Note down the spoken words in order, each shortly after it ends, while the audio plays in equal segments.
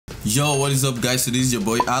Yo, what is up guys? So this is your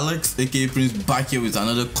boy Alex aka Prince, back here with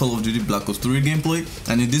another Call of Duty Black Ops 3 gameplay,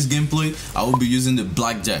 and in this gameplay I will be using the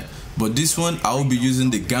Blackjack, but this one I will be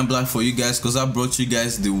using the Gambler for you guys because I brought you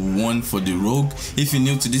guys the one for the Rogue. If you're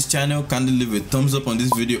new to this channel, kindly leave a thumbs up on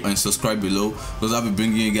this video and subscribe below because I'll be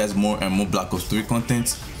bringing you guys more and more Black Ops 3 content.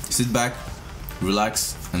 Sit back,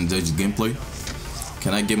 relax and enjoy the gameplay.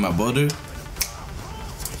 Can I get my border?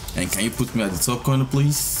 And can you put me at the top corner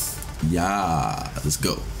please? Yeah, let's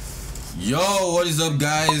go. Yo, what is up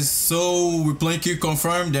guys? So we're playing kill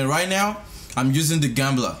confirmed, and right now I'm using the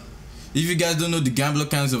Gambler. If you guys don't know, the Gambler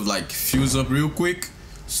kinds of like fills up real quick,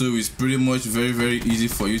 so it's pretty much very easy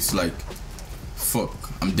for you to like fuck,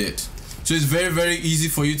 I'm dead. So it's very easy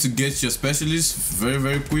for you to get your specialist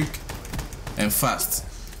very quick and fast.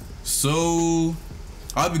 So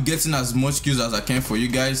I'll be getting as much kills as I can for you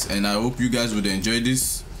guys, and I hope you guys would enjoy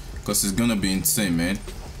this because it's gonna be insane, man.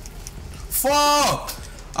 Fuck!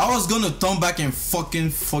 I was gonna turn back and fucking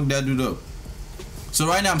fuck that dude up. So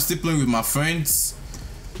right now I'm still playing with my friends,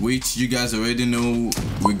 which you guys already know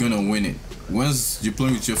we're gonna win it. Once you're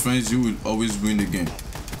playing with your friends, you will always win the game.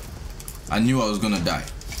 I knew I was gonna die.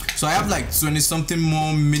 So I have like 20 something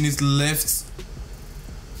more minutes left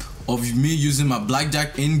of me using my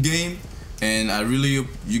Blackjack in game, and I really hope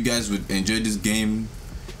you guys would enjoy this game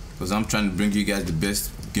because I'm trying to bring you guys the best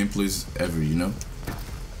gameplays ever, you know.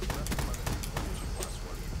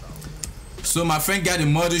 So my friend got a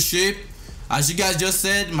mothership. As you guys just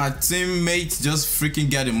said, my teammates just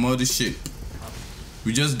freaking got a mothership.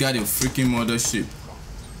 We just got a freaking mothership.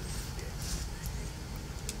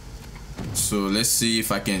 So let's see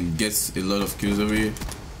if I can get a lot of kills over here.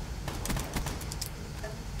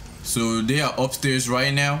 So they are upstairs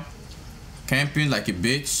right now, camping like a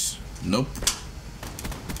bitch. Nope.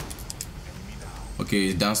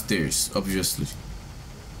 Okay, downstairs, obviously.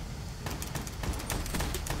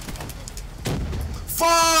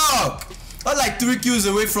 Fuck! I'm like 3 kills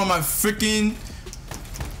away from my freaking.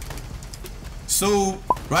 So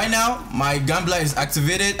right now my Gambler is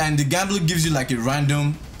activated, and the Gambler gives you like a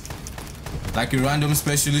random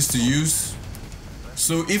specialist to use.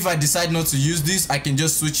 So if I decide not to use this, I can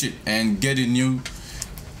just switch it and get a new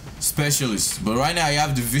specialist. But right now I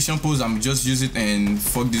have the vision pose. I'm just use it and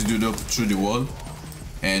fuck this dude up through the wall.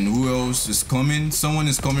 And who else is coming? Someone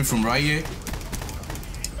is coming from right here.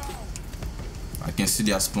 I can see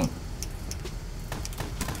their spawn.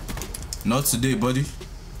 Not today, buddy.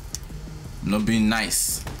 I'm not being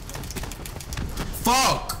nice.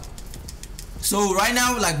 Fuck! So right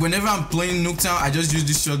now, like whenever I'm playing Nuketown, I just use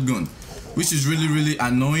this shotgun, which is really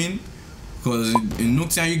annoying because in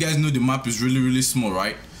Nuketown, you guys know the map is really small,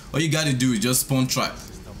 right? All you gotta do is just spawn trap.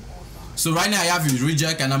 So right now I have a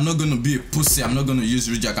rejack, and I'm not gonna be a pussy. I'm not gonna use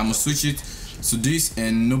rejack. I'm gonna switch it to this,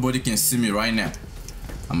 and nobody can see me right now.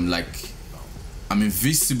 I'm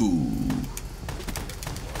invisible.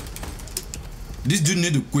 This dude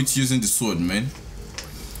need to quit using the sword, man.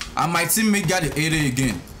 And my teammate got the 80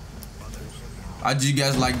 again. How do you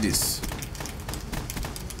guys like this?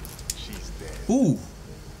 Ooh.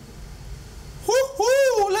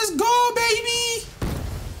 Woo-hoo! Let's go, baby!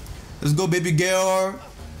 Let's go, baby girl.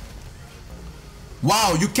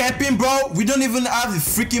 Wow, you camping, bro? We don't even have the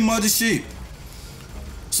freaking mothership.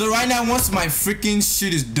 So right now, once my freaking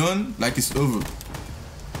shit is done, like it's over.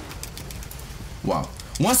 Wow.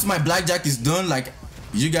 Once my Blackjack is done, like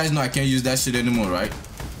you guys know I can't use that shit anymore, right?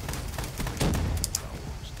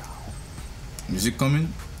 Is it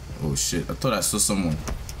coming? Oh shit, I thought I saw someone.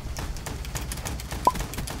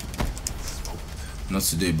 Not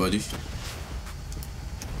today, buddy.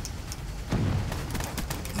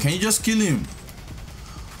 Can you just kill him?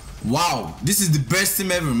 Wow, this is the best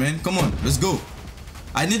team ever, man. Come on, let's go.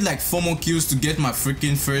 I need like 4 more kills to get my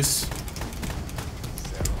freaking first.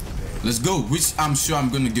 Let's go, which I'm sure I'm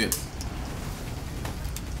gonna get.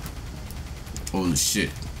 Holy shit.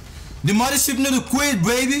 The mothership need to quit,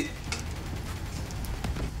 baby.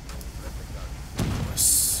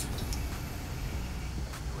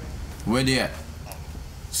 Where they at?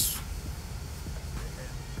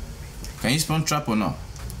 Can you spawn trap or not?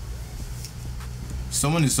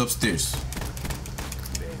 Someone is upstairs,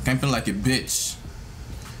 camping like a bitch.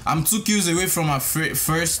 I'm 2 kills away from my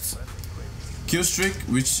first kill streak,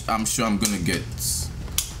 which I'm sure I'm gonna get.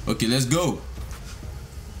 Okay, let's go.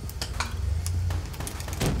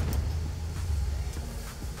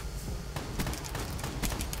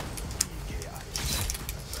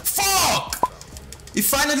 Fuck! He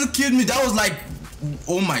finally killed me. That was like,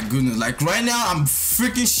 oh my goodness. Like right now I'm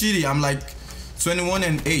freaking shitty. I'm like 21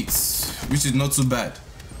 and 8, which is not too bad.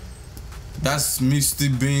 That's me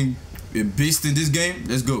still being a beast in this game.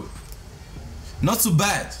 Let's go. Not too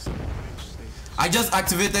bad. I just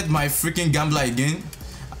activated my freaking gambler again,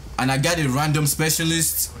 and I got a random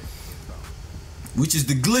specialist, which is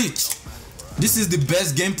the glitch. This is the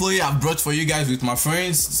best gameplay I've brought for you guys with my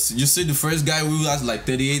friends. You see the first guy who has like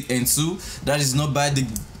 38 and 2. That is not bad. The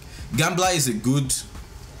gambler is a good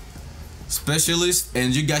specialist,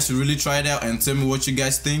 and you guys should really try it out and tell me what you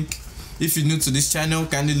guys think. If you're new to this channel,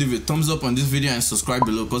 kindly leave a thumbs up on this video and subscribe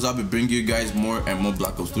below, because I'll be bringing you guys more and more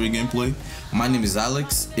Black Ops 3 gameplay. My name is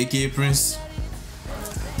Alex, aka Prince,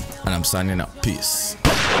 and I'm signing out. Peace.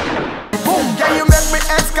 Boom, can you make me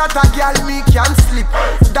escort a girl, me can't sleep.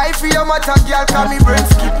 Die for your matter, girl, can me brain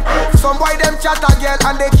skip. Some boy them chat a girl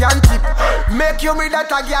and they can't tip. Make you me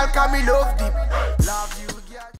that a girl, can me love deep. Love